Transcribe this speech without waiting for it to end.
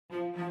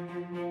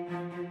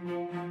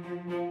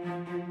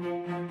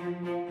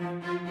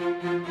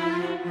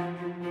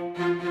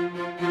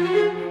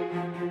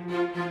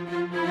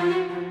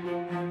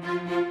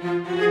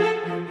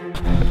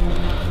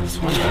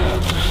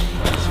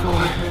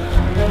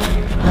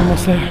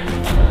almost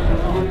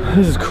there.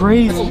 This is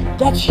crazy.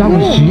 That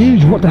was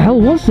huge. What the hell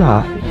was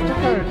that?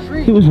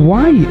 It was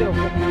white.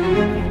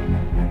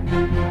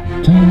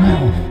 Turn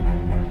left.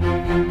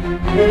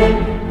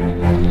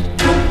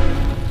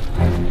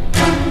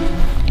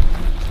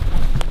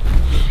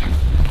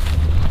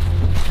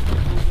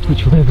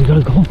 Which way have we got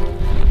to go?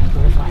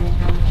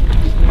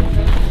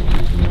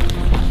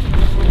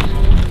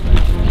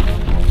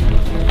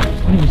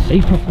 I can't even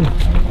see properly.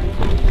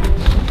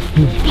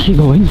 Keep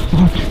going.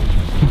 Fuck.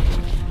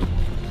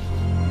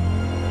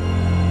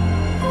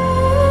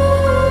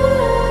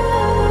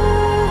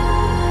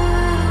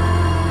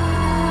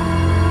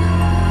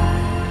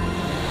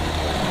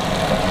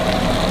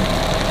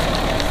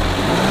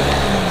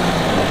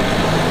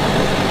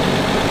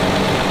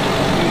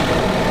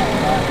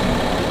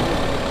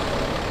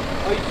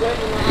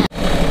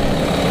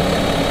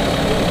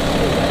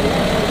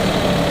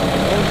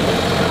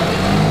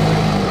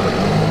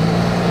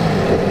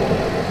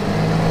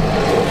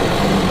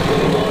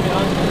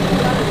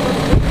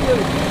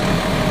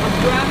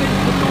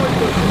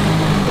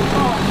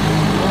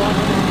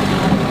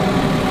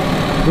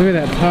 Look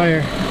at that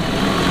tire.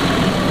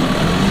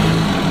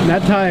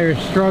 That tire is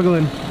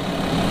struggling.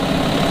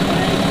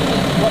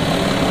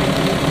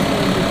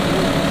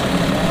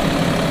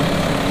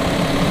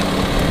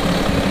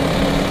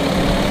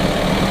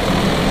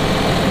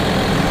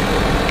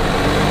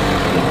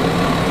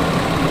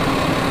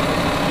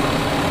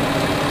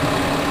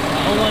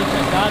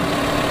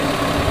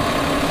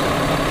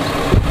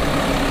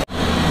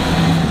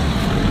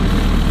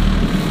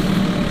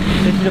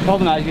 This is the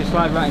problem now, you can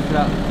slide right into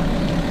that.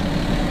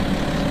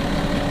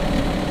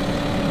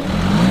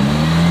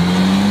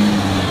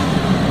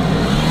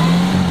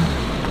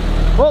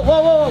 Whoa,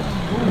 whoa, whoa!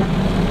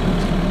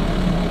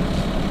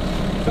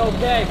 It's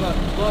okay, but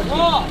what?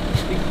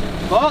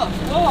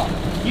 What?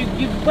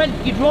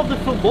 You drove the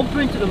front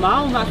bumper into the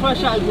mound. That's why I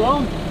shouted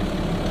wrong.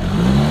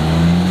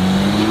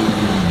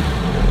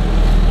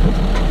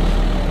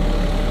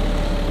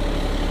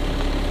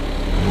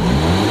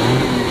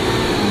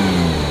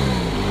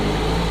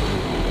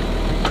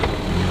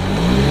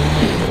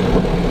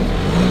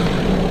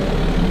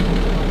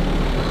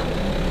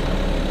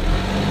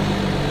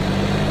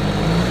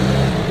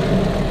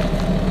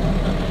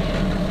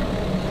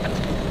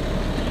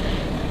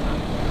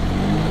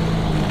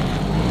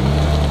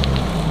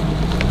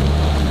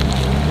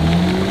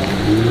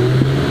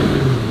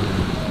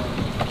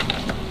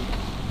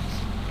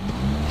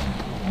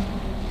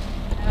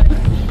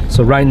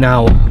 So right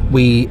now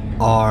we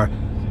are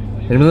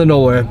in the middle of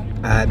nowhere,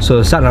 so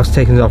the sat nav's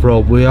taking us off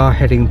road. We are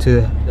heading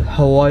to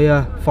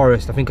Hoia-Baciu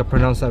Forest. I think I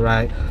pronounced that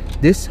right.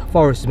 This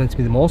forest is meant to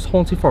be the most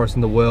haunted forest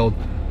in the world.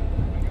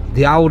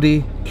 The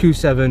Audi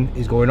Q7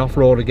 is going off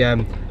road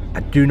again.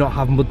 I do not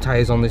have mud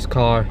tyres on this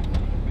car.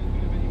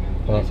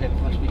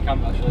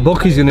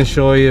 Bucky's going to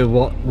show you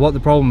what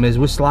the problem is.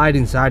 We're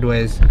sliding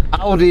sideways.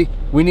 Audi,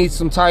 we need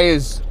some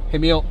tyres.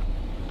 Hit me up.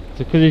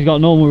 So because he's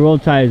got normal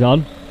road tyres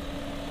on,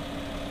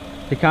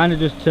 they kind of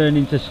just turn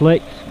into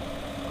slicks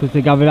because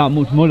they gather that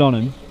much mud on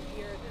them.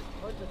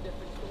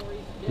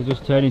 They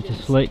just turn into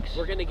slicks.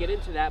 We're gonna get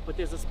into that, but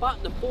there's a spot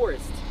in the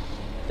forest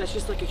that's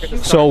just like a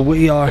huge. So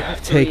we are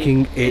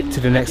taking it to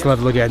the next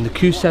level again. The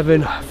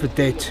Q7 for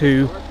day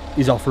 2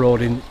 is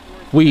off-roading.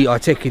 We are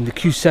taking the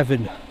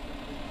Q7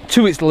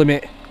 to its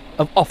limit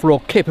of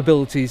off-road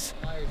capabilities.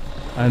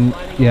 And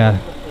yeah,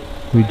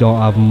 we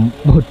don't have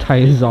mud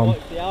tyres on.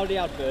 The Audi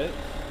advert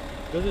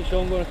doesn't show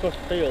them going across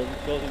the field,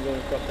 it shows them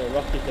going across a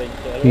rocky thing.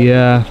 So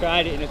I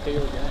tried it in a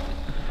field yet.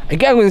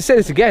 Again, I'm going to say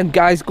this again,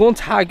 guys. Go and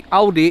tag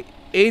Audi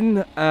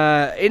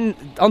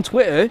on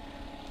Twitter.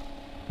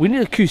 We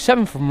need a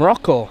Q7 from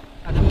Morocco.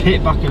 At the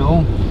pit back at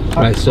home.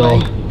 Right, so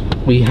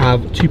we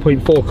have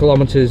 2.4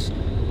 kilometers.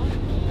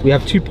 We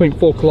have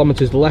 2.4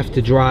 kilometers left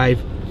to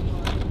drive.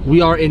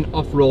 We are in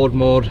off-road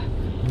mode.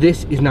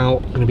 This is now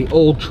going to be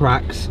old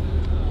tracks.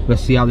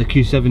 Let's see how the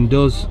Q7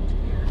 does.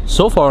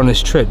 So far on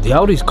this trip, the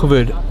Audi's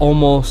covered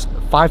almost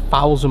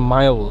 5,000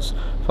 miles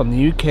from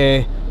the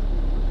UK,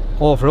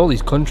 or for all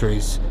these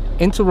countries,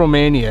 into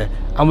Romania,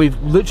 and we've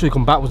literally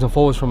come backwards and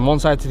forwards from one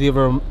side to the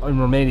other in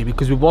Romania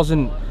because we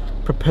wasn't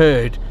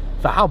prepared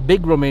for how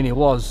big Romania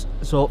was.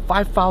 So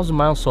 5,000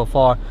 miles so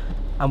far,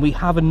 and we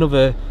have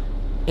another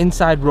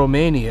inside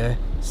Romania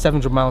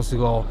 700 miles to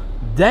go.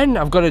 Then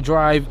I've got to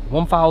drive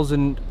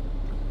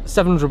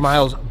 1,700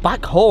 miles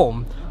back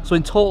home. So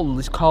in total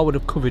this car would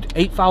have covered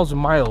 8,000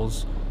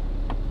 miles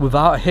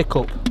without a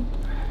hiccup.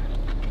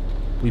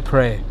 We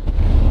pray.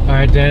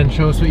 Alright Dan,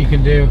 show us what you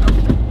can do.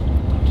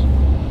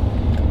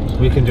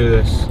 We can do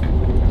this.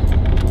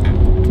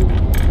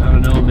 I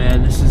don't know,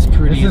 man. This is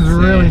pretty. This is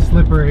really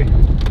slippery.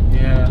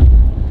 Yeah.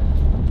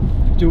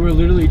 Dude, we're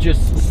literally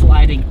just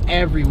sliding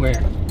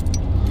everywhere.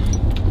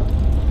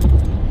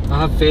 I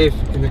have faith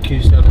in the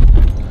Q7.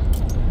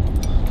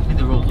 I think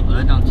the road's up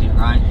there, down to your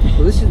right.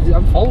 Well, this is,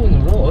 I'm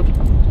following the road.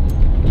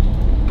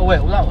 Oh wait,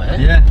 that way?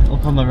 Yeah,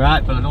 up on the right,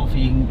 but I don't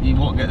think you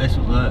won't get this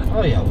up there.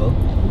 Oh yeah, I will.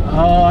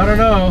 Oh, I don't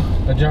know.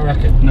 I don't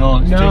reckon. No,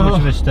 it's too No.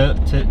 much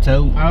of a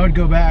tilt. I would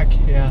go back.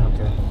 Yeah.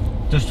 Okay.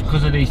 Just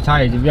because of these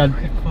tyres. If you had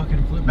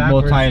Fucking flip more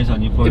backwards. tyres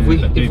on, you probably If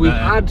would do we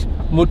better.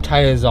 had mud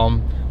tyres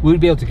on, we'd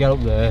be able to get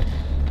up there.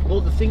 Well,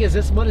 the thing is,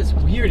 this mud is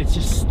weird. It's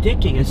just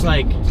sticking. It's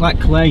like, It's like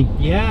clay.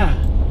 yeah.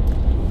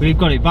 We've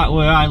got it back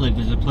where I live.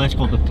 There's a place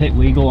called the Pit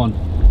we go on.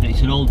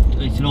 It's an old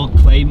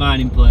clay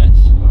mining place.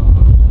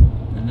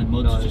 And the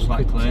mud's just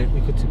like clay. We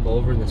could tip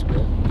over in this bit.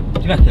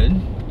 Do you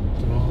reckon?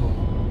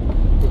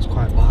 No, looks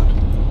quite bad.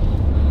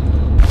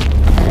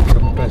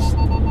 Best.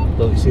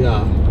 Look, you see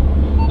that?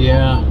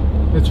 Yeah,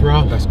 it's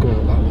rough. Best going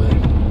up that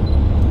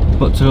way.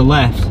 But to the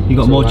left, you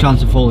got To the more left.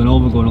 chance of falling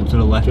over going up to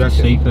the left. Do you It's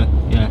reckon? steeper.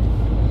 Yeah.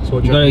 So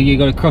what You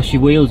gotta cross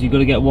your wheels. You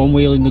gotta get one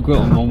wheel in the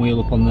grot and one wheel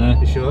up on there.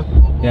 You sure?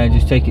 Yeah,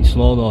 just take it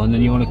slow though, and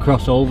then you want to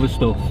cross over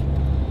stuff.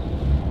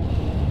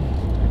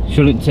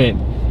 Shouldn't tip.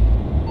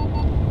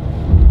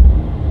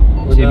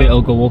 See if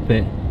it'll go up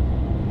it.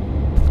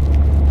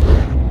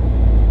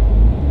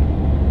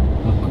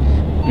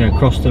 Yeah,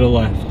 cross to the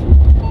left.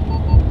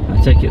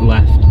 I take it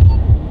left.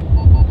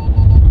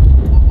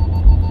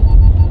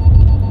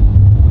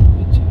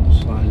 Bit too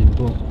much sliding,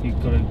 but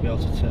you've got to be able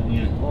to turn.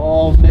 Yeah.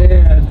 Oh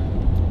man.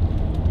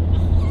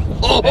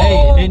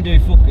 Hey,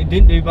 it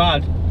didn't do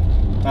bad.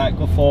 Right,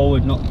 go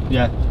forward, not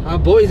yeah.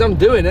 Boys, I'm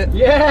doing it.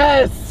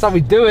 Yes. That's how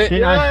we do it.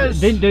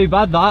 Didn't do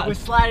bad that. We're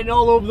sliding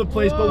all over the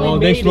place, but Oh, we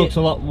made this looks it.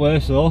 a lot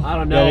worse though. I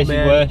don't Yeah, know, this man.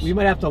 is worse. We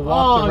might have to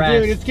walk Oh, the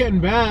rest. dude, it's getting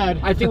bad.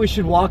 I think we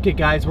should walk it,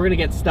 guys. We're gonna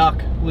get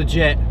stuck.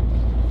 Legit.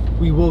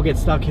 We will get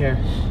stuck here.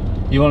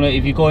 You wanna,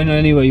 if you're going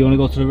anywhere, you wanna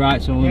go to the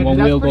right, so only Yeah, one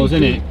that's wheel goes in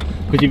pretty it.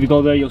 Because if you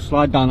go there, you'll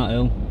slide down that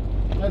hill.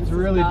 That's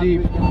really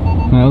deep.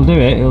 No,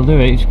 he'll do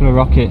it. He's just gonna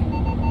rock it.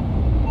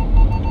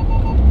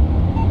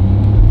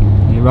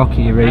 You rock it,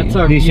 you ready? That's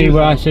our Do you see view,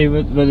 where I though. see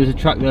where there's a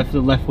track there for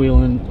the left wheel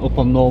and up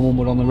on normal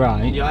mud on the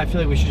right? Yeah, I feel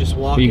like we should just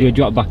walk But you're it.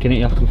 gonna drop back in it.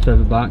 You have to go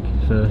further back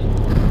first.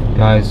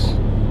 Guys,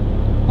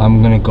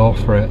 I'm gonna go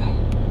for it.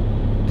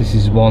 This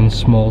is one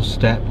small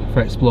step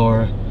for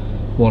Explorer,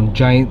 one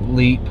giant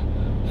leap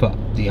for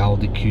the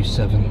Audi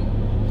Q7.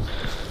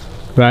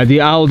 Right,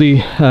 the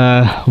Audi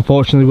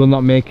unfortunately will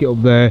not make it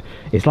up there.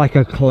 It's like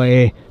a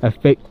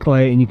thick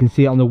clay, and you can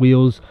see it on the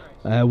wheels.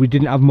 We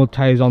didn't have mud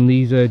tyres on,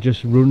 these are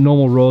just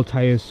normal road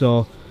tyres,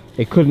 so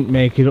it couldn't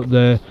make it up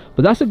there.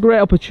 But that's a great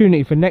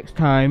opportunity for next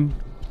time.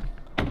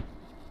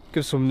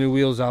 Give some new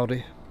wheels,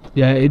 Audi.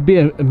 Yeah, it'd be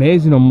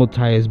amazing on mud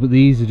tyres, but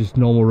these are just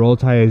normal road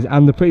tyres,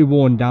 and they're pretty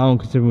worn down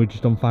considering we've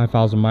just done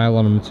 5,000 miles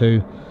on them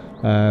too.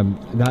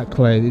 That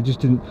clay, it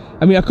just didn't.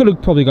 I mean, I could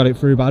have probably got it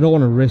through, but I don't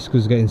want to risk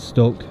us getting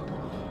stuck.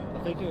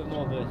 I think it was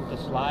more the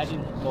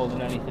sliding more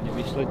than anything. If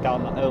you slid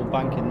down that old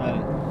bank in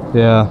there,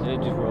 Yeah,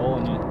 it'd just roll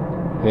on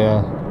you.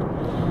 yeah.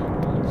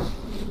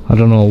 I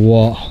don't know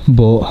what,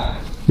 but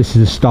this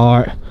is the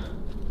start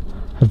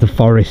of the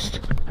forest,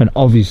 and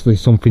obviously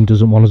something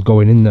doesn't want us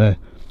going in there.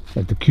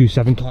 Like the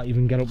Q7 can't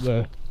even get up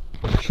there.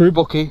 True,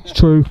 Bucky, it's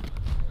true.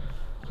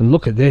 And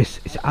look at this,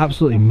 it's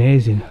absolutely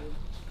amazing.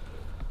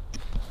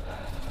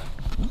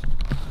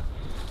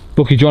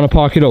 Bucky, do you want to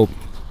park it up?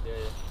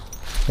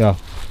 Yeah.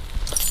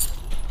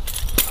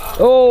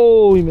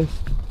 Oh, we missed.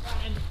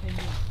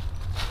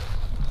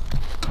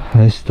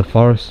 This is the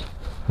forest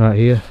right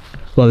here.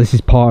 Well, this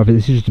is part of it.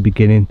 This is just the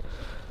beginning.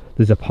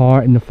 There's a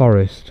part in the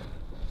forest.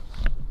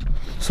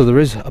 So there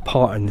is a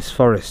part in this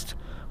forest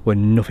where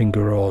nothing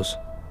grows.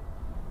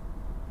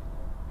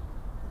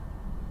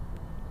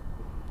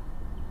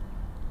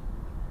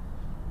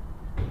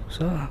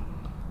 So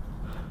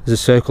there's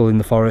a circle in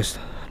the forest.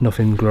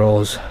 Nothing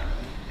grows.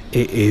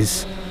 It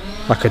is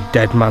like a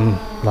dead man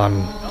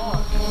land.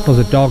 There's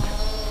a dog.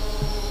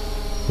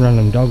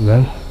 Random dog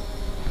then.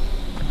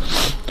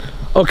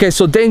 Okay,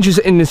 so dangers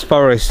in this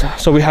forest.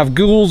 So we have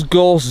ghouls,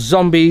 ghosts,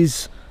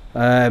 zombies,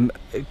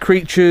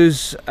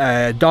 creatures,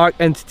 dark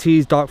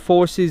entities, dark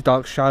forces,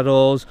 dark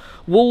shadows,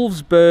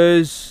 wolves,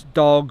 bears,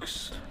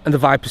 dogs, and the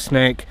viper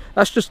snake.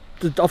 That's just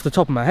off the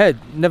top of my head.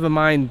 Never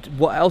mind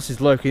what else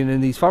is lurking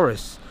in these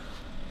forests.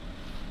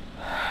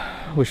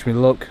 Wish me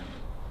luck.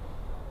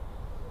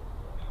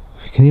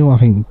 Can you? I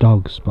think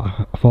dogs, but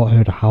I thought I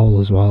heard a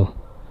howl as well.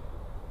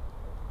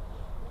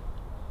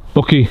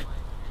 Bucky.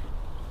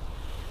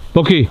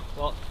 Bucky.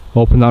 What?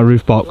 Open that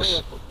roof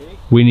box.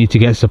 We need to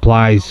get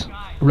supplies.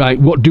 Right,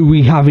 what do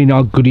we have in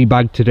our goodie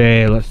bag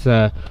today? Let's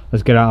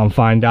get out and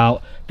find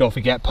out. Don't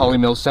forget,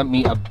 Polymill sent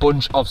me a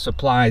bunch of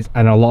supplies,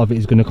 and a lot of it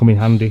is going to come in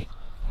handy.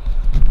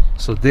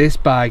 So this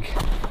bag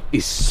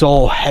is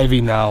so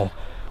heavy now,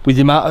 with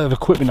the amount of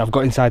equipment I've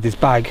got inside this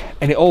bag,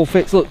 and it all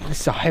fits. Look,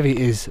 this is how heavy it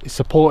is. It's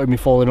supporting me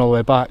falling all the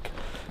way back.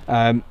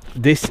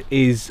 This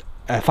is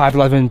a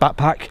 511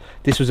 backpack.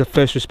 This was a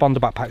first responder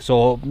backpack,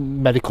 so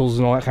medicals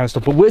and all that kind of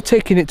stuff, but we're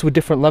taking it to a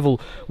different level.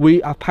 We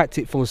have packed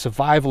it full of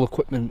survival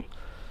equipment.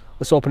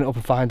 Let's open it up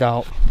and find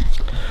out.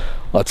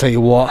 I'll tell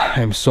you what,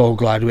 I'm so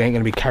glad we ain't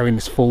going to be carrying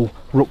this full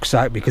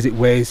rucksack because it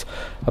weighs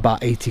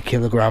about 80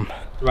 kilogram.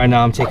 Right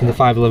now I'm taking the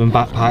 511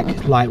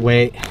 backpack,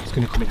 lightweight, it's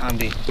going to come in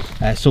handy.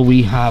 So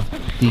we have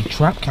the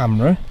trap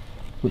camera,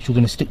 which we're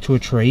going to stick to a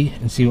tree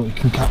and see what we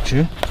can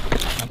capture.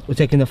 We're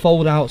taking the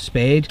fold out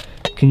spade,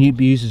 can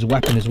be used as a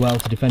weapon as well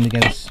to defend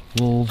against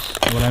wolves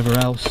or whatever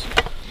else.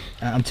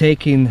 I'm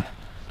taking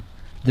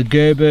the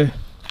Gerber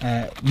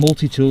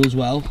multi-tool as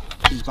well.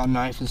 It's got a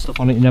knife and stuff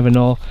on it, you never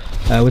know.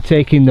 We're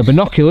taking the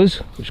binoculars,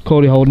 which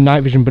Cody holding,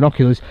 night vision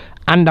binoculars,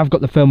 and I've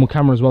got the thermal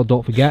camera as well,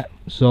 don't forget.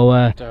 So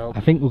I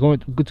think we're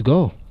good to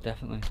go.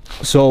 Definitely.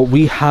 So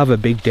we have a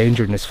big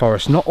danger in this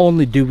forest. Not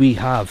only do we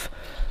have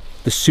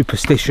the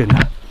superstition,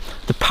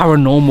 the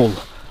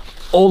paranormal,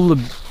 all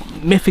the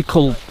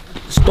mythical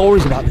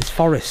stories about this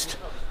forest,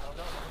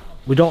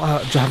 we don't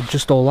have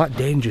just all that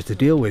danger to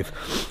deal with.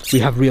 We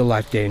have real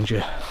life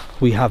danger.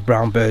 We have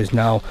brown bears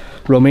now.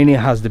 Romania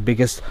has the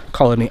biggest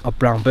colony of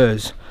brown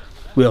bears.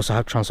 We also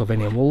have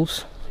Transylvanian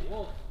wolves.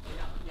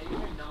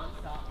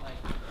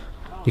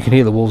 You can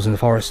hear the wolves in the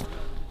forest.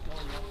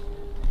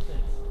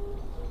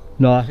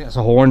 No, I think that's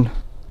a horn.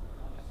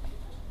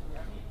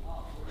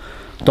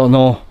 Don't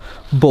know.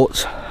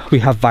 But we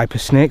have viper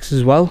snakes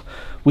as well.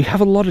 We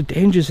have a lot of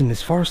dangers in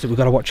this forest that we've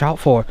got to watch out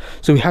for.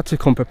 So we had to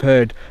come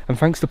prepared. And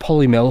thanks to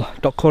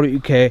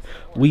polymill.co.uk,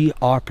 we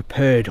are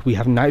prepared. We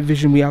have night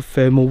vision, we have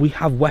thermal, we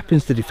have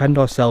weapons to defend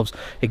ourselves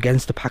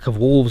against a pack of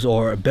wolves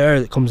or a bear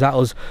that comes at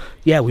us.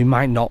 Yeah, we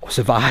might not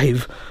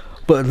survive,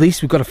 but at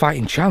least we've got a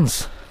fighting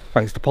chance,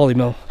 thanks to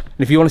Polymill.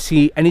 And if you want to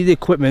see any of the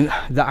equipment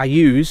that I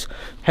use,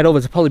 head over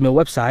to Polymill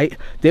website.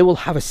 They will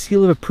have a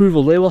seal of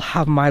approval. They will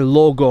have my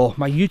logo,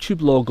 my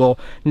YouTube logo,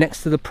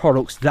 next to the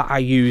products that I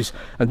use,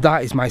 and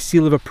that is my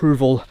seal of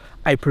approval.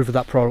 I approve of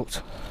that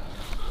product.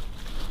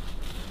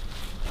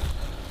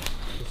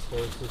 This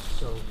forest is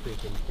so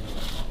freaking cool.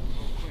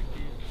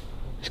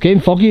 It's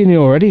getting foggy in here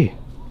already.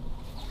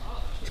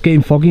 It's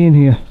getting foggy in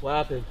here. What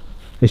happened?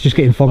 It's just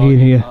getting foggy in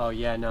here. Oh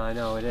yeah, no, I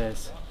know it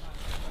is.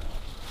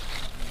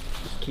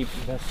 Just keep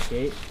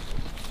investigating.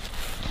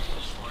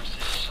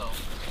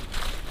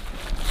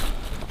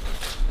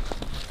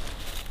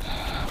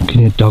 You can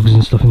hear dogs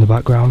and stuff in the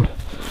background.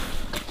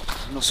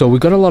 So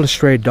we've got a lot of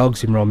stray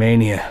dogs in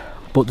Romania,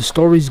 but the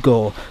stories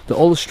go that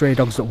all the stray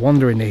dogs that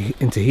wander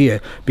into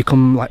here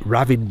become like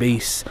rabid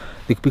beasts.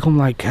 They become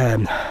like,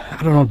 I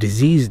don't know,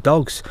 diseased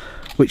dogs,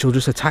 which will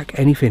just attack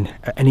anything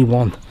at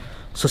anyone.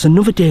 So it's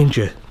another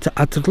danger to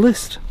add to the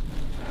list.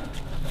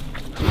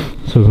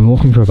 So we've been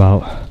walking for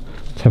about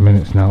 10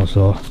 minutes now or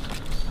so,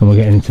 and we're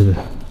getting into the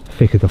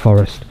thick of the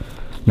forest.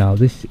 Now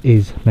this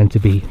is meant to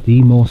be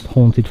the most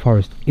haunted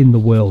forest in the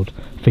world.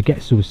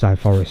 Forget Suicide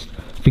Forest,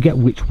 forget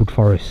Witchwood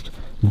Forest.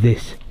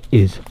 This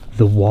is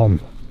the one.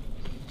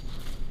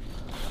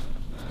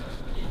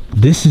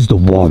 This is the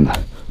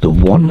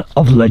one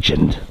of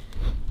legend.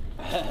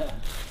 I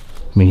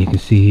mean, you can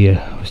see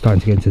here, we're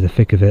starting to get into the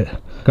thick of it.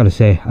 Gotta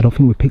say, I don't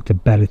think we picked a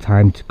better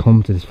time to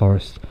come to this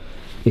forest.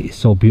 It is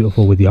so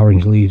beautiful with the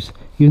orange leaves,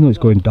 even though it's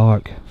going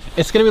dark.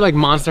 It's gonna be like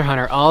Monster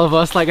Hunter, all of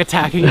us like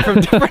attacking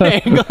from different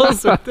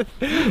angles with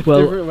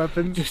different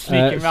weapons. Just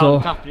sneaking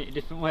around, tapping it in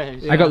different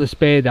ways. I got the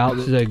spade out.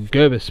 This is a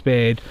Gerber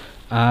spade,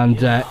 and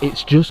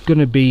it's just going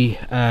to be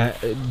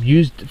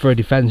used for a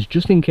defense,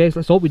 just in case.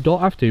 Let's hope we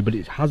don't have to, but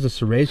it has a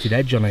serrated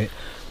edge on it,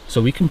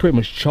 so we can pretty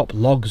much chop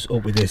logs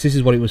up with this. This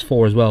is what it was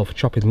for as well, for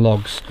chopping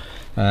logs.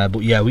 But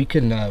yeah, we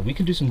can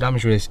do some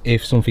damage with this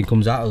if something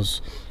comes at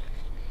us.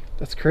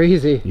 That's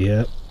crazy.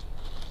 Yeah.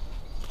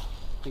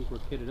 I think we're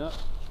kitted up.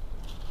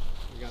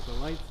 We got the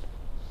lights,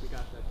 we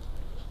got the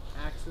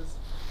axes.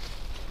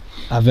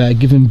 I've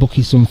given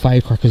Bucky some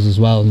firecrackers as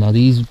well. Now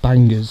these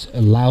bangers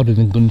are louder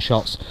than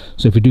gunshots,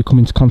 so if we do come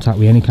into contact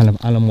with any kind of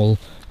animal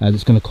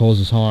that's going to cause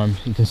us harm,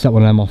 you can set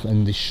one of them off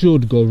and they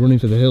should go running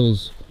for the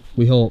hills,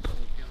 we hope.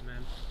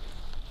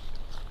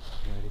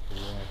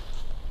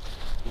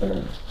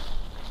 Okay,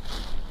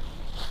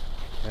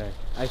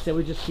 I said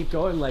we just keep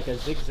going like a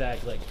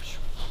zigzag, like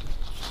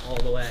all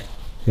the way.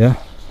 Yeah?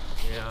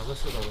 Yeah,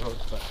 listen to the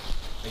roads, but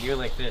when you're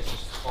like this,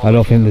 just I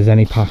don't think there's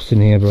any paths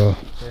in here, bro.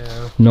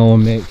 Yeah. No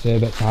one makes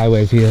better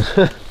highways here.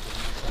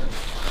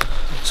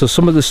 So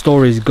some of the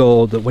stories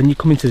go that when you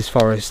come into this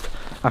forest,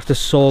 after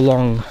so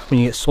long, when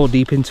you get so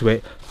deep into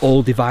it,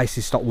 all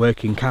devices stop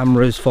working,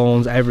 cameras,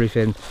 phones,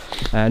 everything.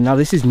 Now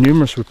this is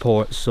numerous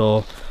reports,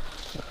 so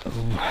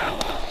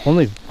I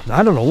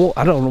don't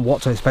know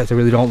what to expect. I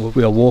really don't.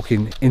 We are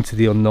walking into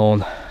the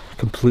unknown,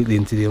 completely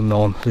into the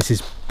unknown. This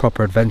is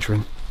proper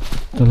adventuring.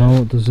 Don't know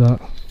what does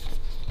that.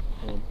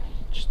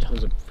 Just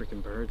tons of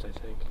freaking birds, I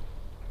think.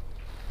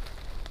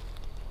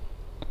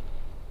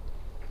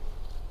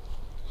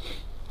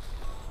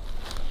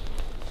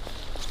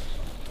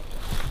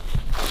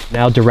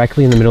 Now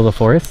directly in the middle of the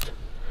forest,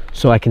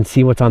 so I can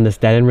see what's on this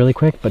dead end really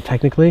quick, but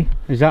technically...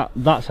 Is that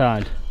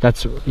side?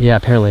 That's, yeah,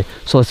 apparently.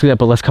 So let's do that,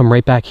 but let's come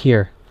right back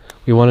here.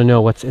 We want to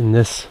know what's in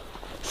this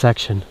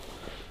section.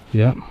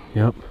 Yeah.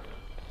 Yep.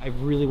 I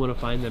really want to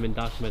find them and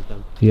document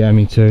them. Yeah,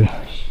 me too.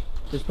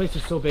 This place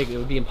is so big, it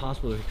would be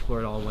impossible to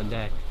explore it all in one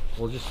day.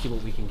 We'll just see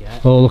what we can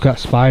get. Oh, look at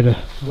that spider.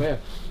 Where?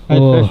 That's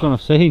the first one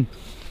I've seen.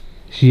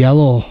 It's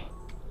yellow.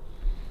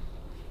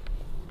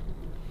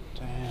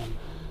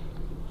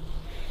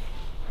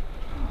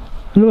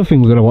 Another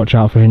thing we're gonna watch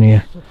out for in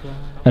here.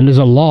 And there's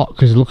a lot,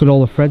 because look at all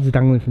the threads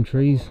dangling from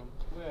trees.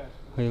 Where?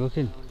 Are you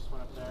looking? Just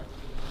went up there.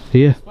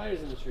 Here.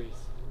 Spiders in the trees.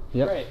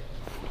 Yep. Great.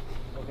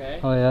 Okay.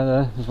 Oh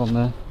yeah, there's one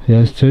there. Yeah,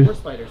 there's two. More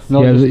spiders.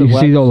 No, Yeah, just you the can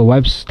see webs. all the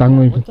webs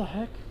dangling, What the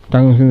heck?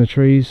 dangling from the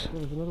trees.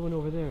 There's another one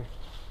over there.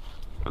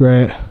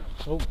 Great.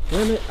 Oh,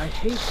 damn it. I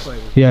hate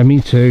spiders. Yeah,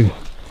 me too.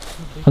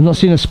 I've not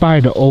seen a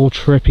spider all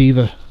trip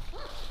either.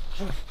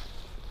 Oh,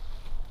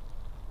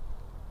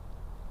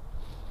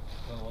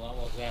 well, that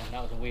was there.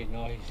 That was a weird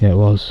noise. Yeah, it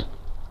was.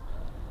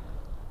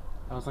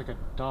 That was like a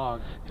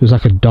dog. It was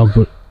like a dog,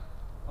 but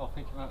Oh,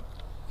 think about.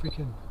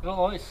 Freaking. I don't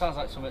know. It sounds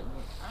like something.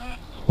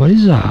 what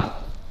is that?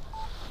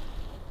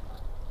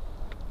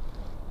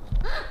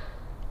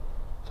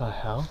 The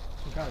hell?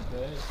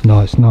 No,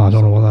 it's not. I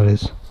don't know what that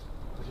is.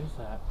 What is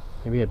that?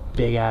 Maybe a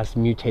big ass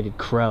mutated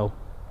crow.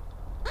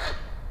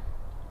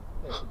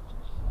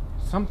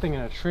 Something in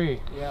a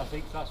tree. Yeah, I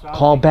think that's right.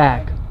 Call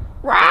back.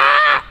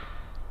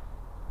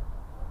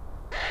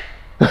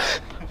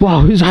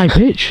 Wow, it's high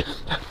pitch.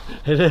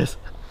 It is.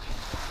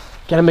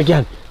 Get him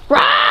again.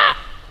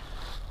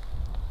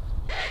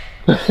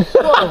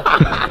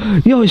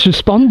 Yo, it's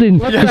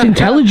responding. It's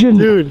intelligent.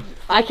 Dude.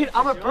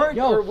 I'm a bird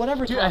or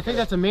whatever. Dude, I think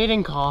that's a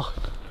mating call.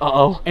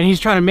 Uh-oh. And he's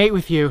trying to mate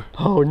with you.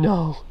 Oh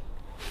no.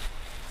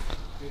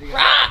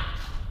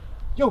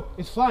 Yo,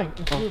 it's flying.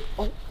 It's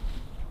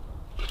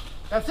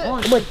That's it.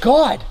 Oh my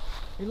god.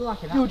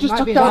 You just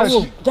took That's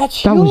down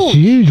that's That was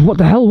huge. What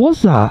the hell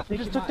was that? They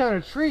just took down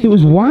a tree. It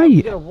was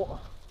white.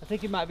 I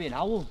think it might be an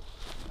owl.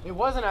 It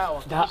was an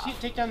owl. Did you see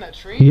it take down that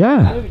tree?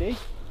 Yeah.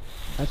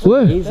 That's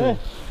Where? amazing.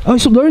 Oh,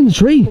 it's up there in the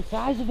tree. The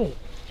size of it.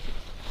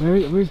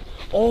 Where's?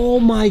 Oh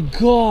my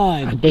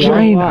god.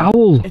 Giant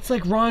owl. It's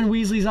like Ron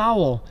Weasley's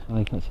owl.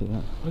 I can't see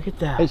that. Look at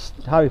that. It's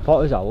Harry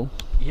Potter's owl.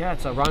 Yeah,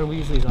 it's a Ron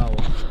Weasley's owl.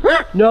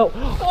 No.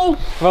 Oh.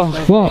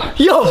 What?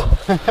 Yo.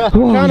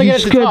 Whoa, trying to you get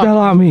it to scared the talk. hell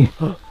out of me.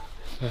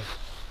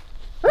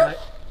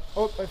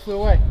 Oh, I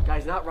flew away.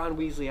 Guys, not Ron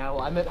Weasley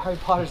owl. I meant Harry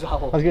Potter's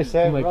owl. I was gonna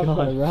say, oh my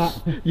god.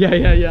 rat. Yeah.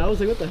 I was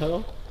like, what the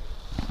hell?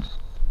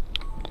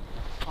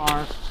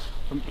 Are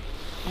from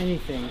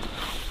anything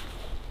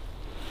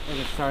that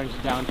it's starting to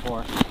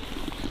downpour.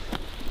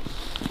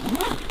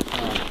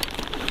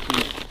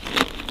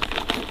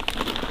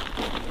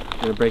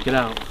 Gonna break it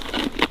out.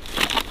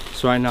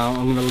 So right now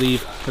I'm gonna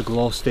leave the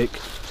glow stick,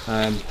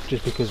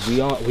 just because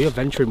we are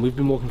venturing. We've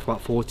been walking for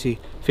about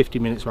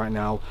 40-50 minutes right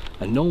now,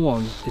 and no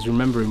one is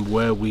remembering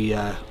where we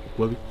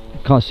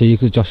Can't see you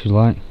because Josh is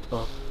light.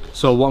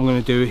 So what I'm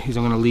gonna do is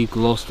I'm gonna leave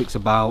glow sticks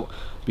about,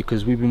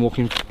 because we've been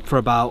walking for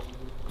about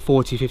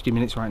 40-50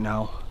 minutes right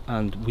now,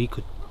 and we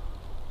could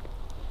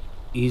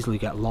easily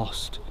get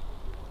lost.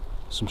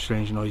 Some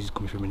strange noises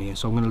coming from in here,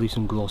 so I'm going to leave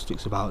some glow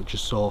sticks about,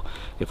 just so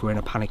if we're in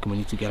a panic and we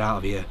need to get out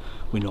of here,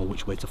 we know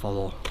which way to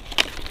follow.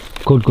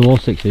 Good glow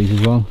sticks these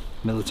as well.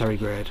 Military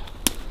grade.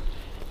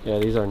 Yeah,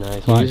 these are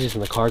nice. Right. We use these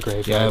in the car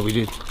grave. Yeah, we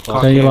did.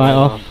 Turn your light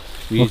off.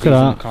 We Look used these at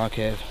in that. the car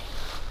cave.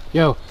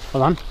 Yo,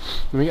 hold on.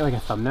 Let me get like a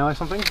thumbnail or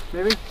something,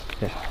 maybe?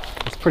 Yeah.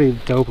 It's pretty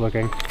dope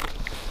looking.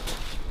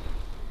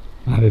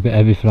 Might be a bit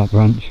heavy for that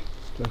branch.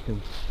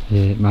 Reckon.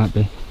 Yeah, it might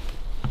be.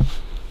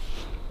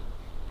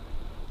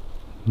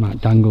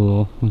 Might dangle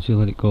though once you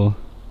let it go.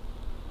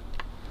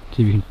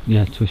 See if you can,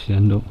 yeah, twist the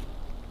end up.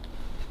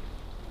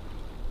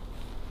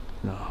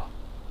 No.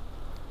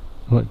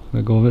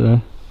 Let go of it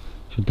there.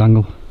 Should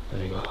dangle.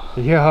 There you go.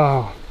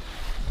 Yo.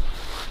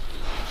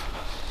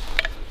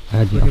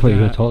 I thought you were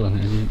going to talk then.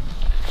 I didn't.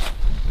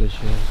 Good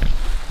shit.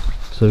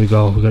 So there we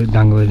go. We got it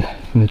dangling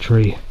in the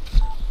tree.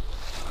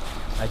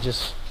 I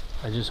just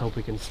hope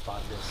we can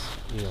spot this,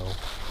 you know,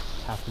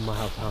 half a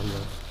mile down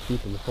the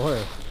deep in the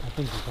forest. I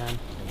think we can.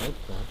 I hope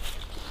so.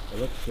 It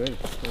looks great.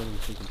 It's going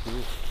to see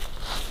computers.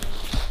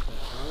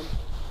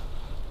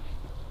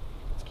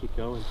 Let's keep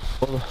going.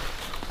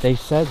 They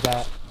said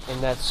that in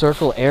that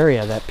circle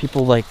area that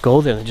people like go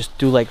there and just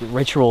do like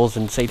rituals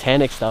and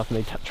satanic stuff,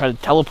 and they try to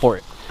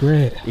teleport.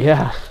 Great.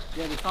 Yeah.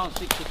 Yeah, they found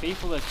 60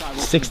 people that started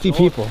 60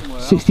 people.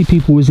 60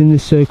 people was in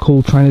this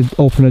circle trying to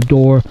open a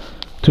door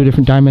to a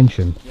different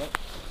dimension. Yep.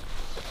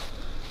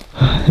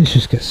 This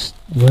just gets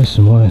worse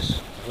and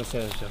worse. Let's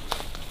say that, Joe.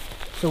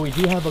 So we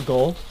do have a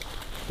goal.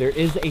 There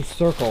is a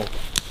circle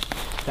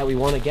that we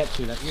want to get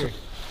to. That's here.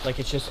 Like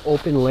it's just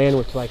open land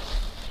with like.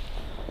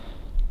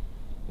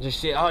 Just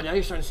see. Oh, now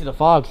you're starting to see the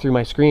fog through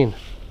my screen.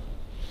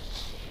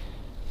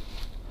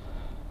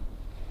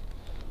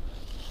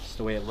 That's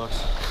the way it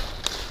looks.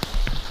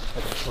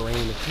 Like the terrain.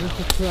 Here's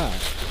the track.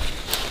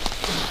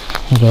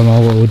 I don't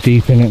know, we're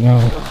deep in it now.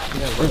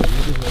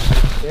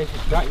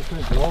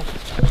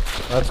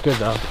 That's good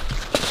though.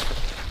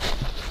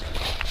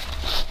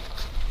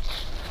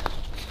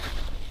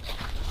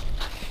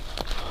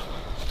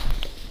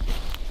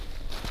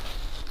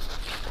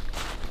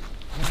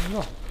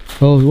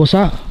 Oh, what's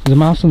that? There's a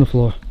mouse on the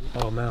floor.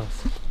 Oh,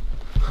 mouse.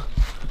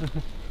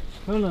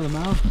 Oh, another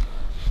mouse.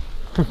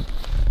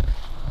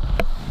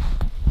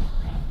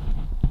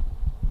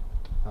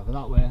 Either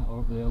that way or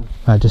up the hill.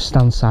 Right, just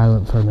stand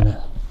silent for a minute.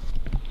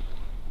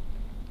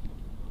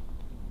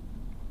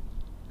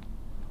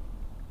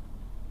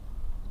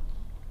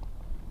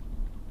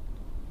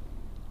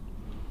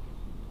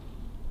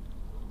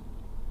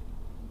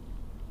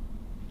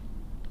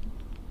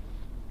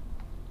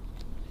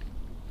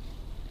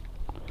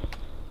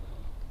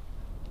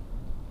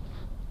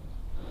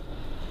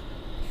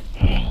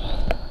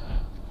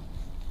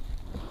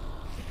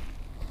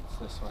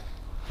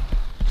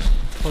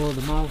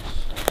 follow the mouse.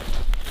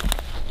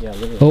 Yeah,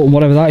 look at Oh, and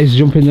whatever that is,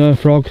 jumping there,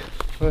 frog.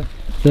 Where?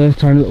 There,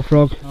 tiny little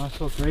frog. Oh, I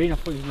saw green. I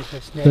thought you were just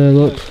a snake. There,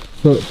 look,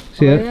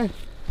 see Oh, it? yeah.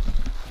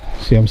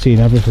 See, I'm seeing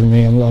everything,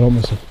 me. I don't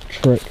miss a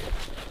trick.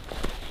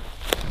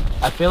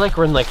 I feel like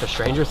we're in like the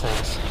Stranger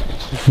Things.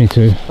 Me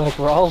too. Like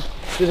we're all,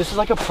 dude, this is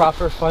like a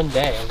proper fun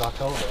day of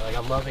October. Like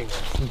I'm loving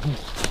this.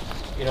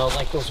 You know,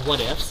 like those what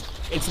ifs.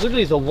 It's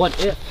literally the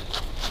what if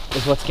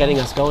is what's getting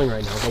us going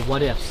right now. The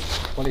what ifs.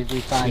 What did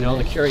we find? You know,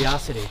 the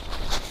curiosity.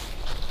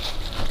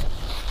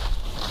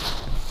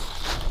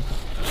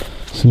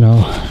 So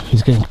now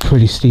it's getting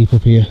pretty steep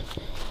up here,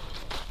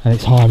 and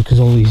it's hard because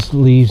all these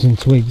leaves and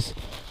twigs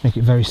make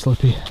it very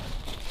slippy.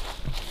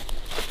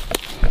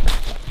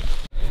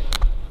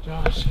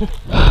 Josh.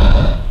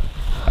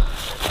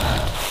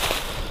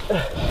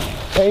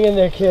 Hang in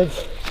there,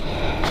 kids.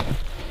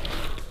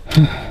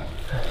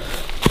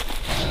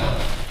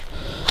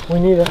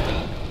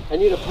 I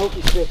need a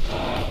pokey stick.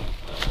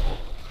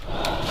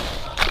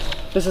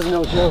 This is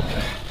no joke.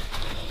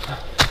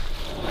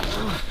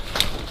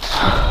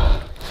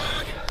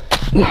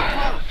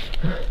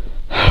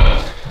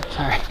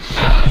 Sorry.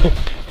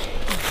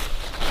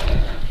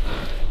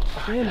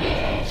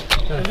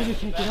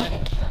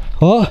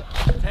 What?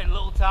 Take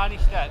little tiny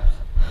steps.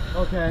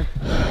 Okay.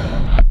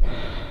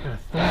 Got a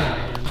thorn in my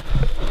hand.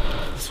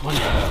 This one.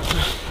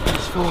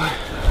 This four.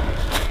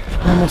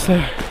 We're almost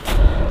there.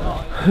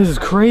 This is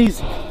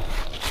crazy.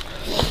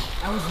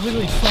 I was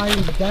literally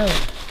sliding down.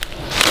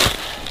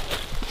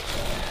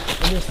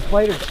 And there's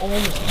spiders all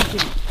in this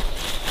freaking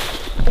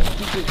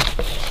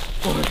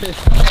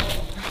forest.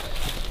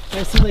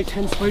 I see like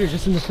 10 spiders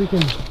just in the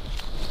freaking.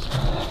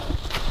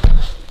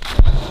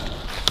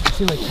 I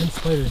see like 10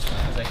 spiders.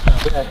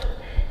 Okay.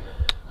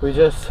 We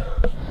just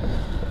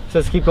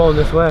keep going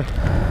this way.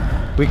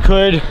 We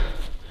could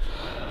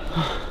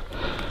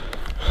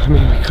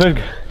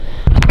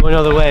go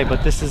another way,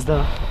 but this is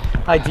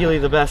ideally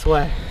the best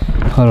way.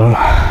 I don't know.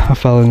 I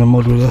fell in the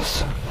mud with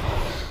this.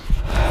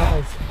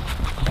 Guys,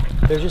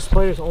 there's just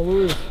spiders all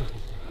over.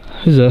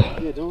 Is there?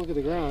 Yeah, don't look at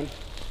the ground.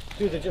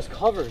 Dude, they're just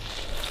covered.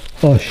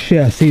 Oh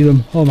shit, I see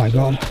them. Oh my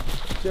god.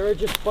 There are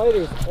just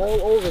spiders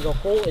all over the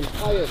whole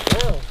entire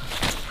ground.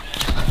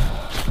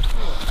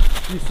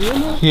 You see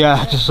them now?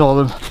 Yeah, I just saw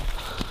them.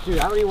 Dude,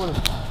 I don't even want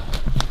to.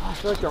 I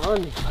feel like they're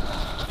on me.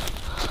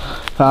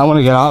 I want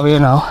to get out of here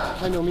now.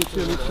 I know, me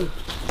too, me too.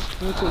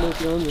 I feel like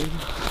they're on me.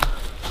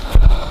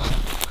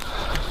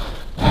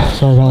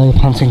 Sorry about all the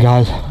panting,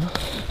 guys.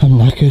 I'm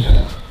knackered.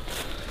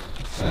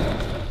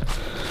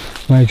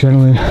 My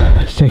adrenaline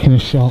is taking a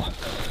shot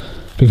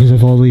because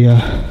of all the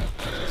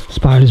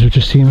spiders we've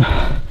just seen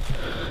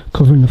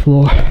covering the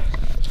floor.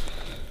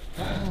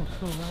 That one's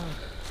so loud.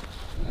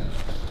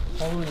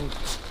 Holy.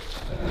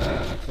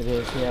 It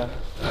is, yeah.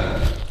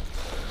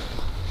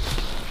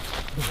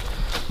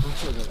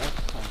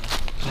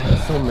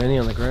 There's so many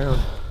on the ground.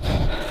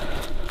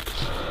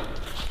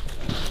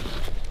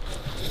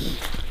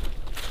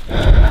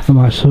 I'm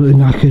absolutely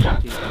knackered.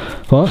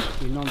 What?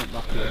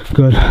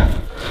 Good.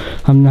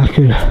 I'm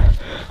knackered.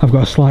 I've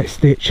got a slight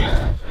stitch.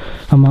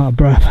 I'm out of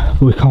breath,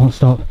 but we can't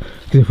stop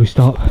because if we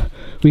stop,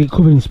 we get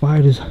covered in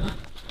spiders.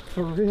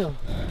 For real.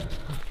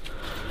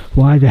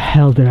 Why the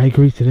hell did I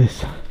agree to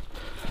this?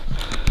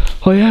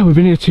 Oh yeah, we've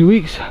been here 2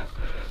 weeks.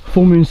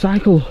 Full moon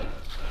cycle.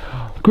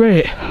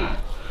 Great.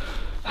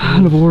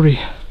 Another worry.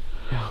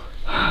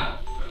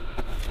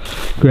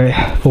 Great,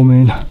 full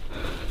moon.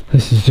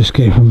 This is just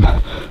getting from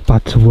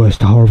bad to worse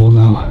to horrible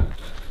now.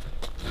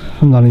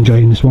 I'm not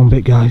enjoying this one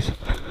bit, guys.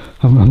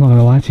 I'm not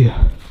gonna lie to you.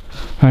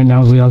 Right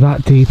now we are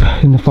that deep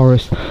in the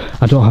forest,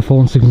 I don't have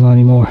phone signal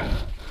anymore.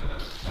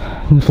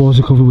 And the floors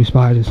are covered with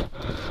spiders.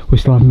 We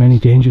still have many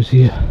dangers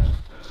here.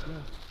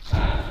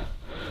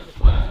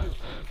 But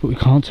we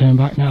can't turn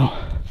back now.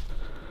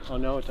 Oh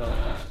no, it don't.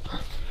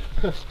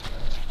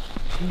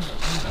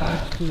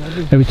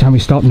 Every time we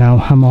stop now,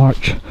 I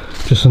march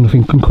just so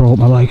nothing can crawl up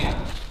my leg.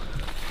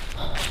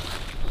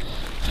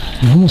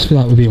 I almost feel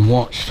like we're being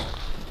watched.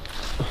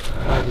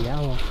 By the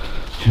owl.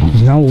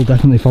 The owl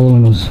definitely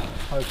following us.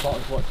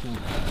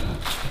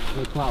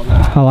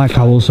 I like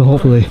owls, so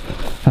hopefully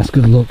that's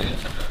good luck.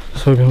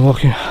 So we've been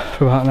walking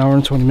for about an hour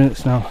and 20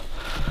 minutes now,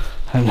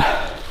 and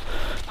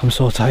I'm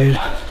so tired.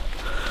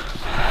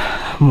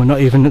 And we're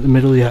not even at the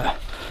middle yet.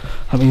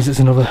 That means it's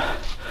another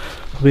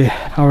probably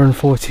an hour and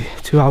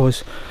 2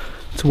 hours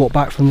to walk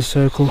back from the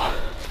circle.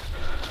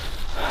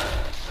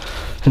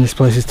 And this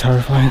place is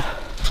terrifying.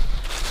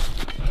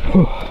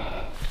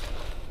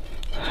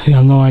 Yeah, I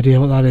have no idea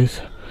what that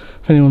is.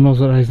 If anyone knows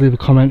what that is, leave a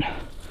comment.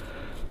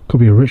 Could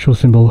be a ritual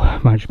symbol,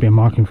 might just be a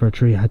marking for a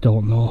tree, I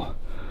don't know.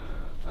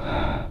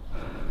 I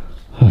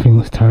think it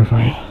looks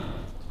terrifying.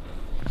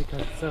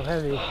 Because it's so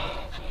heavy.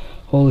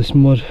 All this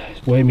mud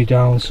is weighing me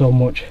down so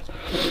much,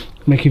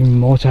 making me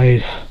more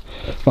tired.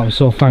 But I'm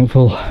so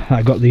thankful that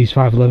I got these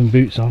 511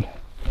 boots on. Yeah,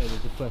 there's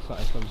a place like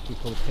this obviously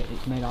called a pit.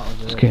 It's made out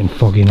of It's getting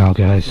foggy now,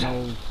 guys.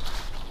 an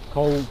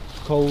old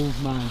coal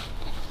mine.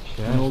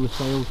 And all the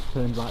sails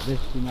turned like this,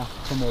 and that's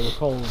from all the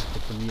coal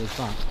from some years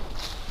back.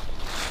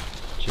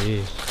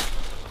 Jeez.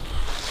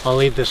 I'll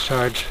lead this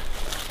charge.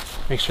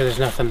 Make sure there's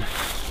nothing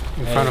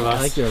in front of us.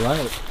 I like your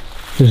light.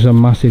 There's a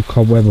massive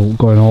cobweb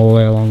going all the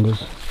way along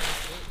us.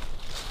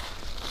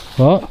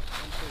 What?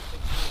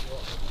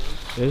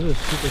 This is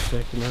super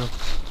sick, you know.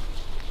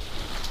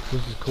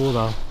 This is cool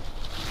though.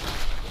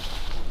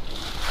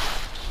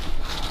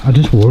 I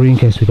just worry in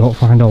case we don't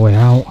find our way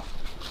out.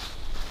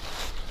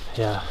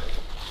 Yeah.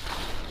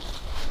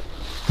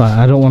 Like,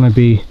 I don't want to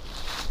be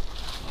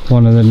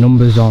one of the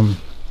numbers on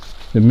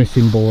the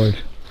missing board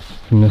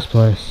from this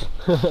place.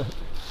 Me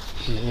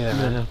neither,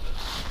 man.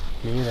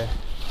 Me neither.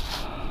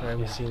 I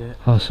haven't seen it.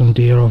 Oh, some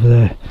deer over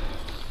there.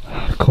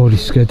 Cody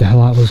scared the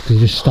hell out of us because he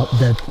just stopped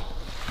dead.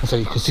 So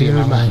you could see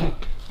him, man.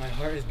 My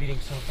heart is beating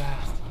so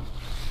fast.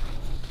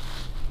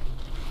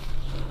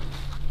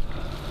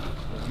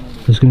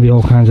 There's going to be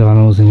all kinds of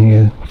animals in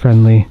here,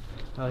 friendly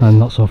and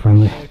not so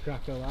friendly.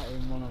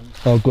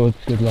 Oh, good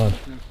lad.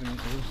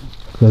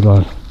 Good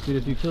lad. Dude,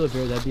 if you kill a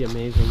bear, that'd be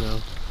amazing though.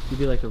 You'd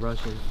be like the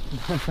Russians.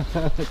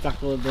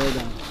 Tackle a bear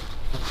down.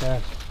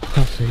 Okay.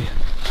 Can't see.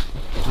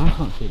 I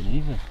can't see it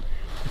either.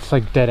 It's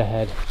like dead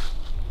ahead.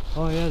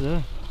 Oh yeah,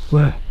 there.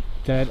 Where?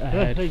 Dead Yeah,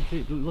 ahead. hey,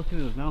 see, look at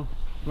us now.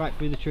 Right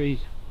through the trees.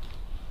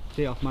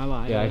 See it off my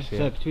light? Yeah, I there? see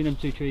So it. between them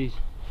two trees.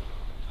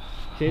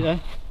 See it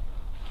there?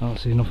 I don't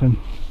see nothing.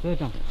 There,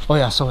 down. Oh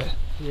yeah, I saw it.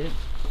 See it?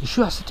 You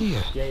sure that's a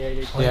deer? Yeah,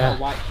 it's Yeah. got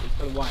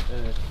a white,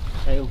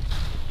 tail.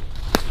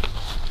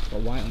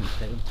 Got white on its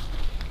tail.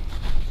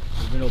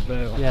 There's been no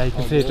bear. Yeah, you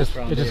can all see it just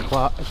walked round here.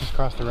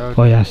 crossed the road.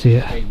 Oh yeah, I see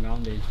it. Came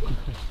round in.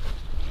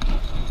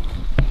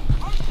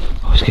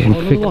 Oh, it's getting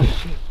thick.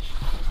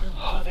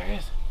 Oh, there it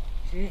is.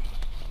 See it?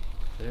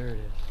 There it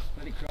is.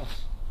 Let it cross.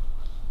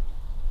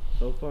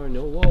 So far,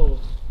 no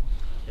wolves.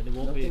 Yeah, there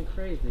won't Nothing be.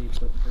 crazy,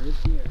 but there is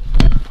deer.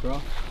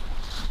 Cross.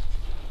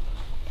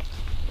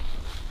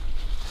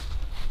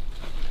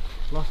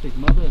 Lost his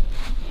mother.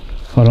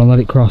 Hold on, let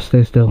it cross,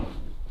 stay still.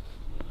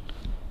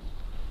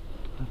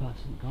 How about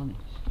it's gone?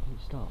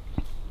 It stopped.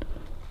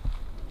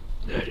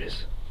 There it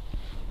is.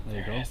 There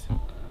you go.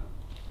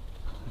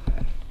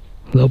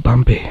 Little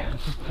Bambi.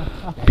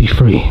 Be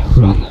free,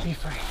 run. Be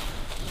free.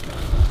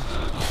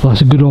 Well,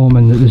 that's a good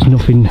omen that there's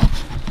nothing.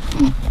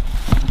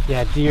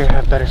 Yeah, deer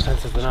have better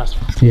senses than us.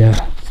 Yeah,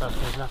 So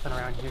if there's nothing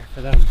around here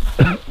for them,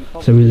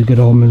 it's a really good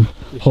omen.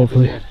 we should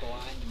Hopefully. be good.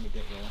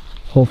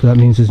 Hopefully that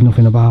means there's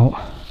nothing about.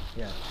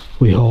 Yeah.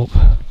 We hope.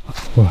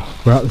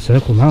 We're at the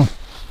circle now.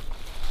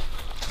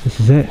 This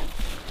is it.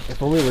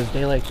 If only it was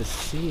daylight to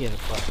see it,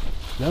 but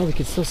no, we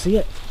can still see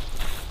it.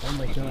 Oh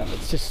my god,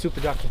 it's just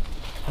super dark.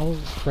 How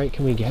bright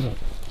can we get it?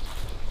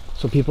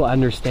 So people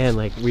understand,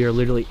 like, we are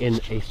literally in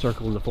a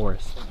circle in the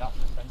forest.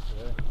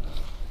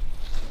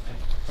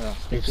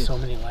 There's so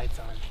many lights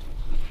on.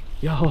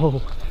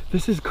 Yo,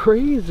 this is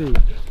crazy.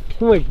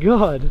 Oh my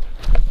god.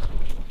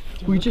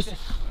 We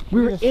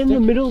were in the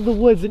middle of the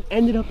woods and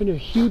ended up in a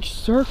huge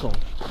circle.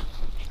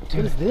 What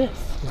is this?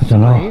 I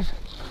don't know.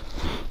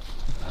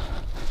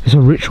 It's a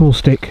ritual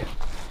stick.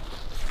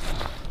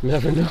 You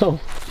never know.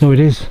 No, it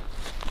is.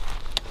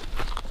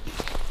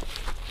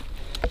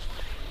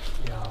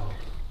 Yo.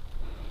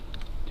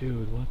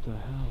 Dude, what the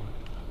hell?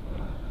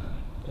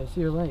 I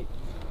see your light.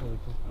 Really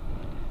cool.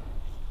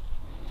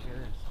 Here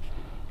it is.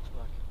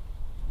 Look.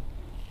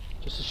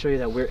 Just to show you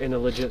that we're in a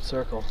legit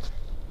circle.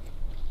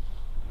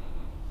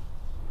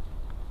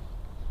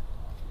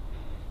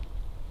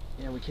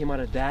 Yeah, we came out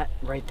of that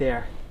right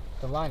there.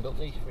 They lined up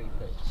these three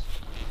pits.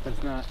 But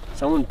it's not.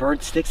 Someone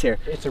burnt sticks here.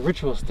 It's a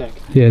ritual stick.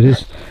 Yeah, it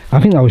is.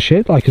 I think that was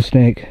shaped like a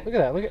snake. Look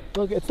at that.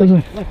 Look. It's Does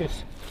like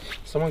it's.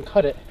 Someone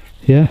cut it,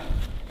 Yeah.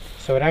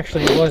 so it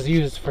actually was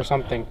used for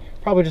something.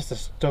 Probably just to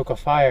stoke a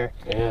fire.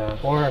 Yeah.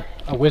 Or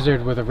a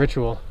wizard with a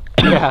ritual.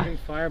 Yeah. Shooting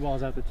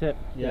fireballs out the tip.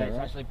 Yeah, it's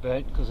right. actually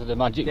burnt because of the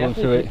magic going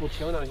through Definitely it. people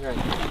chilling out here.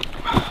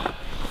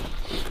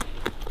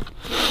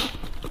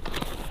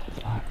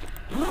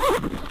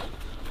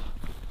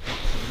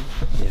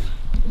 Yeah,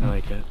 I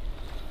like it.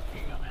 Here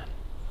you go, man.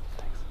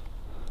 Thanks.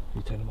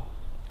 You turn them off.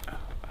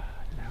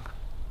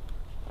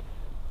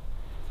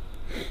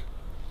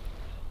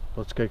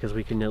 Well, it's good because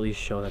we can at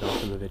least show that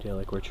off in the video,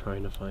 like we're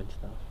trying to find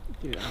stuff.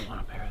 Dude, I want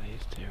a pair of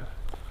these too.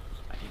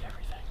 I need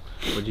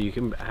everything. Well, you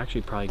can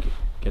actually probably get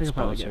can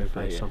probably sponsored get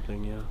by free, yeah.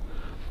 something, yeah.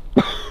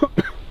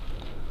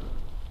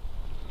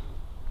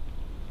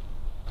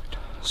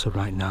 So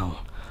right now,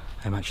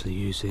 I'm actually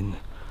using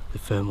the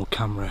thermal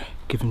camera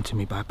given to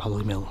me by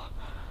Polymill.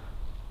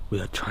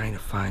 We are trying to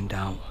find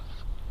out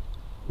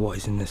what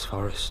is in this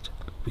forest.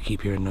 We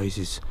keep hearing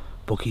noises.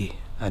 Bucky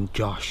and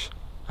Josh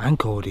and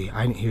Cody,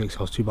 I didn't hear it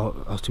because I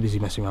was too busy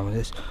messing around with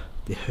this.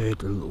 They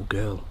heard a little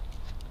girl.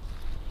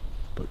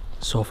 But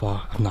so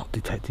far, I've not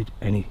detected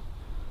any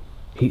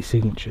heat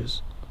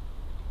signatures.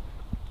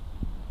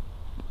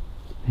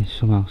 You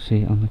somehow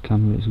see it on the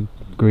camera, it's a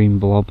green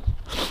blob.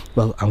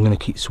 Well, I'm going to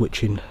keep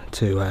switching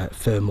to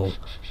thermal.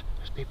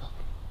 There's people.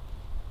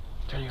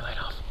 Turn your light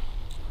off.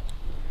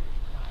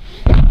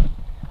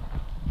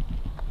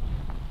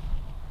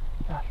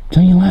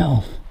 Turn your light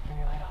off. Turn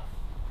your light off.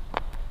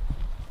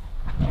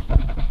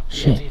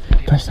 Shit,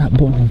 press that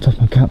button on top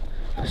of my cap.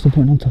 Press the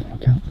button on top of my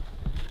cap.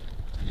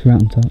 It's right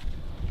on top.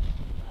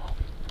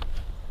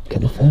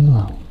 Get the thermal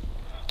out.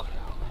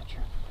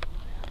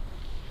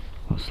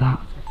 What's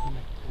that?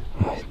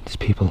 Oh, there's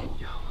people.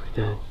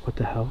 No, what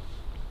the hell?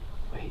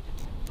 Wait,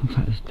 Looks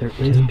like there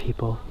is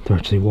people. They're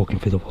actually walking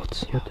through the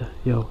woods.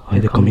 Yo, Oh,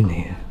 they're coming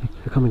here.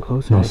 They're coming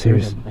closer. No, I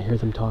serious. hear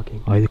them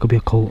talking. Oh, there could be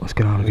a cult. Let's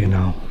get out of here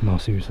now. No,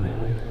 seriously.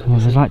 Come on,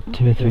 there's like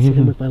 2 or I 3 see of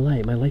them them. with my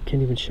light. My light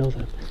can't even show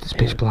them. This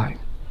pitch black.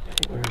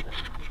 Where are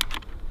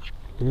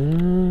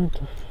they?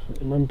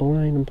 I'm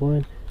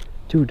blind.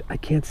 Dude, I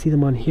can't see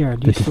them on here.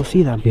 Do you still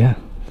see them? Yeah,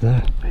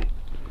 there.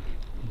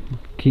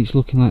 Keeps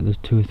looking like there's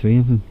 2 or 3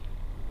 of them.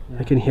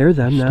 I can hear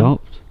them now.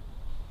 Stopped.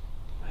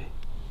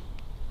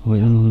 Oh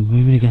wait, no, they're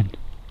moving again.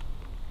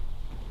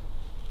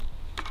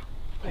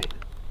 Wait.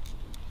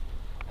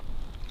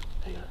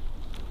 Hang on.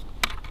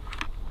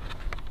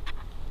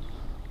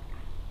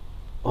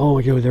 Oh,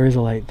 yo, there is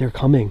a light. They're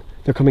coming.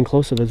 They're coming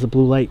closer. There's a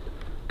blue light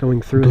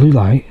going through. Blue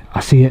light.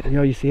 I see it.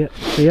 Yo, you see it?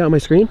 See it on my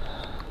screen?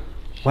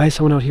 Why is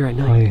someone out here at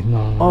night?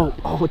 No.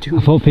 Oh, dude.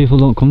 I thought people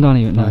don't come down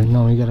here at night.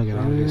 No, we gotta get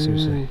out of here,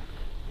 seriously.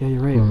 Yeah, you're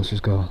right. Come on, let's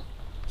just go.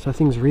 So that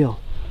thing's real.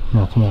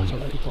 No, come on.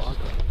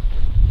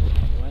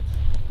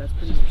 That's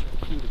pretty much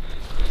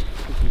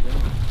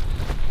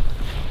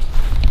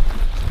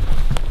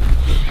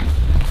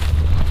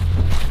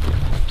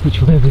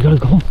Which way have we gotta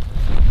go?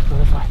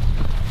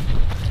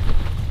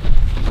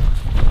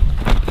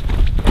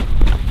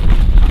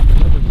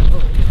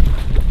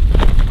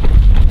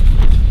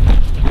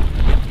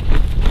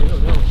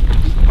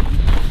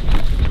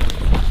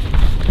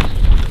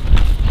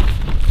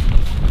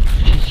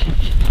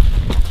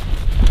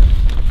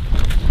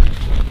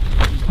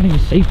 I can't even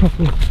see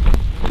properly.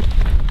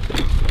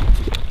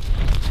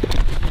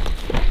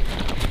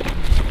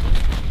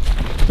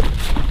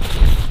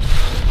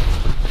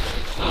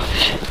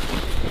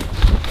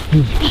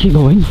 Keep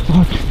going,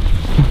 fuck.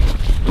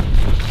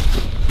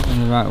 In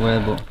the right way,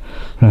 but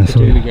Right,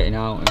 so, we're getting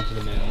out into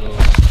the main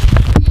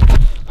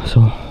road. so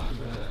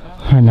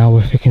right now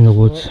we're picking the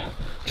woods,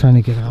 trying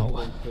to get out.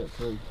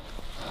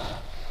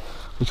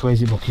 Which way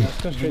is it, Bucky?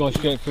 If you go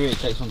straight through it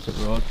takes onto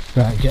the road.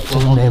 Right, get to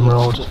the main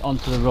road.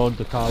 Onto the road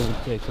the car would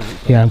take.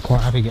 Yeah, I'm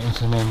quite happy getting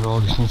to the main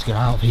road. Just need to get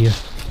out of here.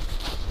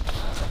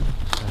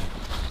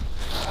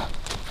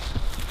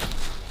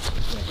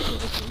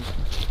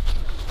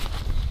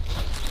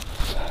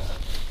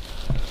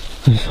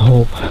 I just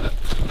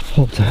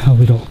hope to hell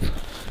we don't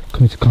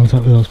come into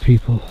contact with those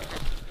people.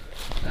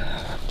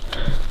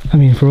 I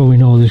mean, for all we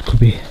know, there could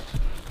be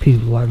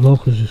people like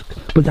locals just,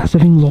 but that's the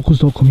thing, locals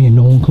don't come here,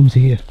 no one comes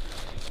here,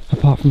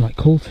 apart from like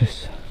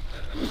cultists.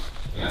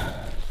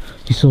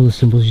 You saw the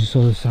symbols, you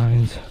saw the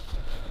signs.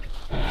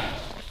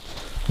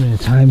 I mean, the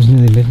time's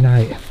nearly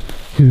midnight.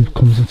 Who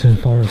comes into the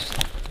forest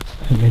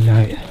at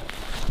midnight?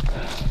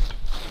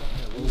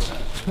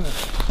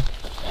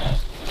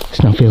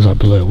 This now feels like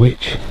Blair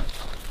Witch.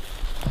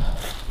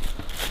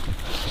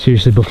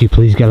 Seriously, Bucky,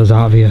 please get us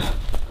out of here.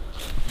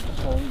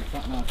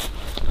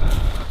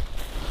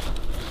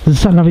 Does the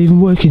sat nav even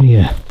work in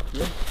here?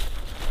 Yeah.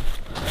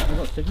 I've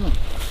got signal.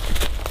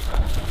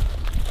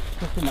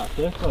 Just in that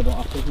circle I don't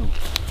have signal.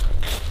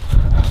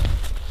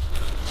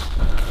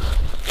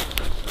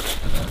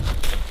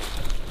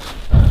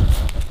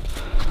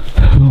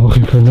 I'm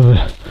walking for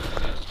another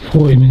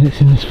 40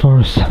 minutes in this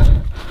forest.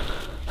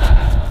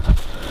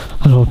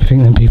 I don't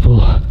think them people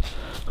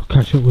will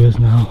catch up with us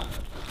now.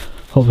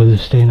 Hopefully they'll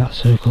stay in that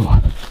circle.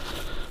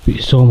 But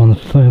you saw them on the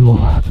thermal.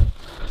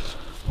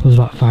 There's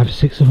about 5 or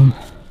 6 of them.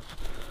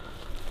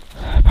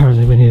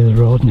 Apparently we're near the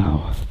road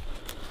now.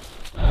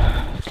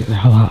 Let's get the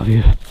hell out of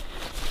here.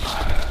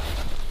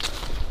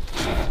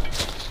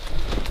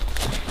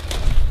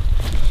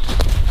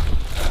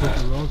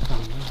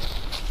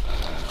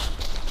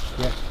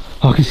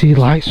 Oh, I can see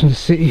lights from the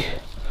city.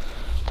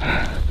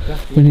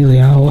 We're nearly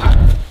out.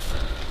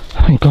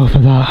 Thank God for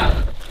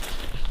that.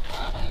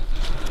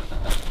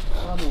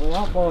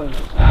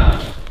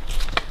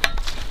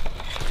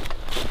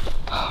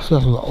 I feel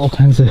like I've got all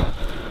kinds of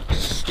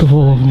stuff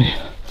all over me.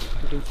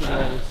 You can see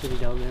the whole city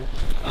down there.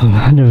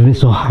 I've never been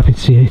so happy to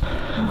see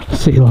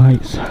city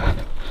lights.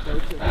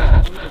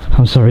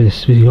 I'm sorry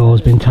this video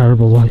has been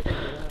terrible, like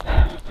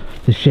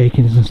the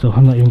shakings and stuff.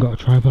 I've not even got a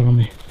tripod on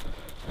me.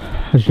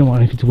 I just don't want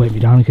anything to weight me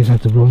down in case I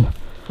have to run.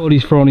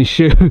 Cody's thrown his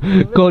shoe.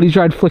 Cody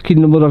tried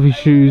flicking the mud off his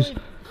shoes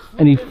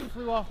and he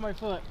flew off my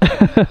foot.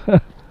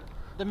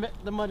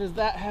 The mud is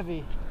that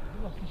heavy.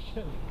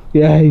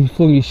 yeah, he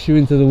flung his shoe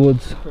into the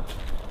woods.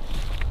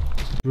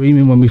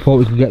 Dreaming when we thought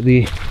we could get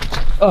the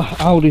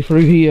Audi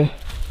through here.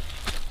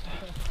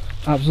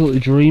 Absolutely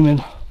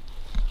dreaming.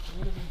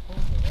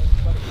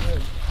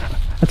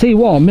 I tell you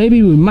what,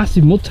 maybe with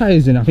massive mud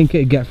tyres in, I think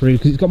it'd get through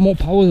because it's got more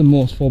power than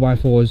most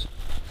 4x4s.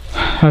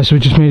 Right, so we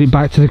just made it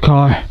back to the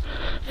car,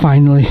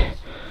 finally.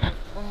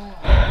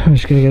 I'm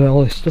just gonna get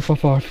all this stuff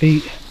off our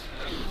feet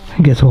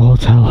and get to a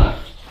hotel.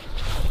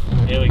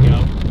 Here we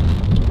go.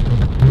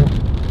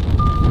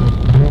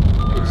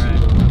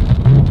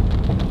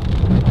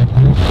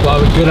 Well,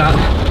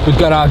 we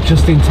got out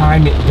just in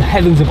time. The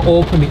heavens have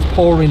opened, it's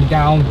pouring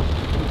down.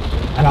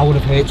 And I would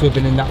have hated to have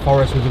been in that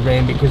forest with the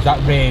rain, because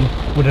that rain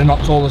would have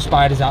knocked all the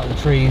spiders out of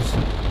the trees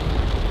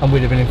and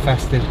we'd have been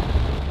infested.